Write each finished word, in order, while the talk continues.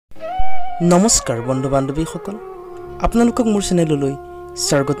নমস্কাৰ বন্ধু বান্ধৱীসকল, আপোনালোকক মোৰ চেনেললৈ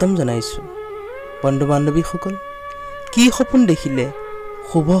স্বাগতম জনাইছোঁ। বন্ধু বান্ধৱীসকল, কি সপোন দেখিলে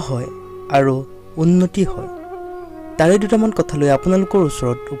শুভ হয় আৰু উন্নতি হয়, তাৰে দুটামান কথা লৈ আপোনালোকৰ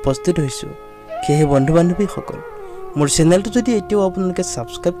ওচৰত উপস্থিত হৈছোঁ। সেয়েহে বন্ধু বান্ধৱীসকল, মোৰ চেনেলটো যদি এতিয়াও আপোনালোকে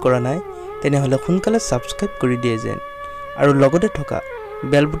ছাবস্ক্ৰাইব কৰা নাই তেনেহ'লে সোনকালে ছাবস্ক্ৰাইব কৰি দিয়ে যেন, আৰু লগতে থকা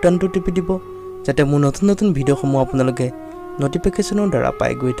বেল বুটানটো টিপি দিব যাতে মোৰ নতুন নতুন ভিডিঅ'সমূহ আপোনালোকে নটিফিকেশ্যনৰ দ্বাৰা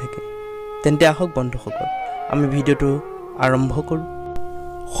পাই গৈ থাকে। তেন্তে আহক বন্ধুসকল, আমি ভিডিঅ'টো আৰম্ভ কৰোঁ।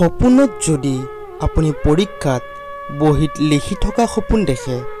 সপোনত যদি আপুনি পৰীক্ষাত বহীত লিখি থকা সপোন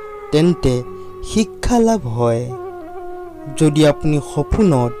দেখে তেন্তে শিক্ষা লাভ হয়। যদি আপুনি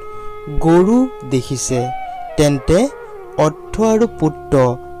সপোনত গৰু দেখিছে তেন্তে অৰ্থ আৰু পুত্ৰ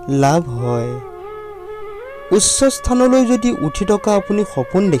লাভ হয়। উচ্চ স্থানলৈ যদি উঠি থকা আপুনি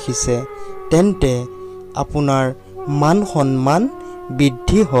সপোন দেখিছে তেন্তে আপোনাৰ মান সন্মান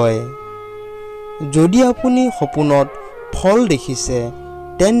বৃদ্ধি হয়। যদি আপুনি সপোনত ফল দেখিছে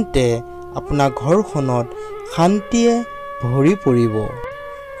তেন্তে আপোনাৰ ঘৰখনত শান্তিয়ে ভৰি পৰিব।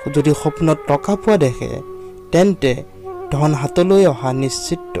 যদি সপোনত টকা পোৱা দেখে তেন্তে ধন হাতলৈ অহা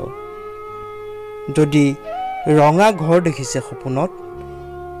নিশ্চিত। যদি ৰঙা ঘৰ দেখিছে সপোনত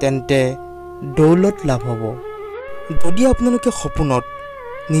তেন্তে দৌলত লাভ হ'ব। যদি আপোনালোকে সপোনত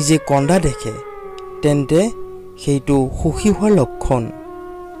নিজে কন্দা দেখে তেন্তে সেইটো সুখী হোৱাৰ লক্ষণ।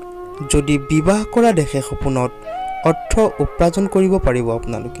 যদি বিবাহ কৰা দেখে সপোনত অৰ্থ উপাৰ্জন কৰিব পাৰিব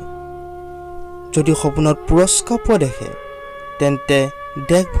আপোনালোকে। যদি সপোনত পুৰস্কাৰ পোৱা দেখে তেন্তে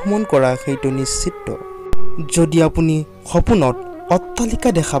দেশ ভ্ৰমণ কৰা সেইটো নিশ্চিত। যদি আপুনি সপোনত অট্টালিকা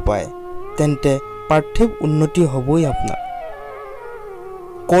দেখা পায় তেন্তে পাৰ্থিৱ উন্নতি হ'বই আপোনাৰ।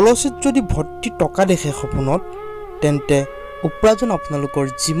 কলচীত যদি ভৰ্তি টকা দেখে সপোনত তেন্তে উপাৰ্জন আপোনালোকৰ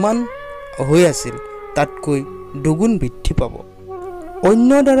যিমান হৈ আছিল তাতকৈ দুগুণ বৃদ্ধি পাব।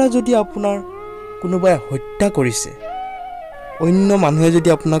 অন্যৰ দ্বাৰা যদি আপোনাৰ কোনোবাই হত্যা কৰিছে, অন্য মানুহে যদি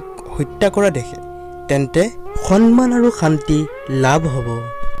আপোনাক হত্যা কৰা দেখে তেন্তে সন্মান আৰু শান্তি লাভ হ'ব।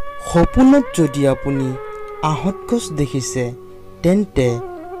 সপোনত যদি আপুনি আহঁত গছ দেখিছে তেন্তে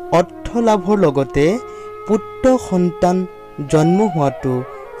অৰ্থ লাভৰ লগতে পুত্ৰ সন্তান জন্ম হোৱাটো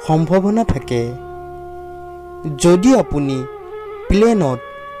সম্ভাৱনা থাকে। যদি আপুনি প্লেনত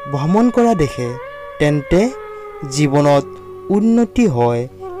ভ্ৰমণ কৰা দেখে তেন্তে জীৱনত উন্নতি হয়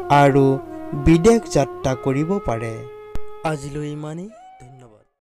আৰু বিদেশ যাত্ৰা কৰিব পাৰে। আজিলৈ ইমানেই।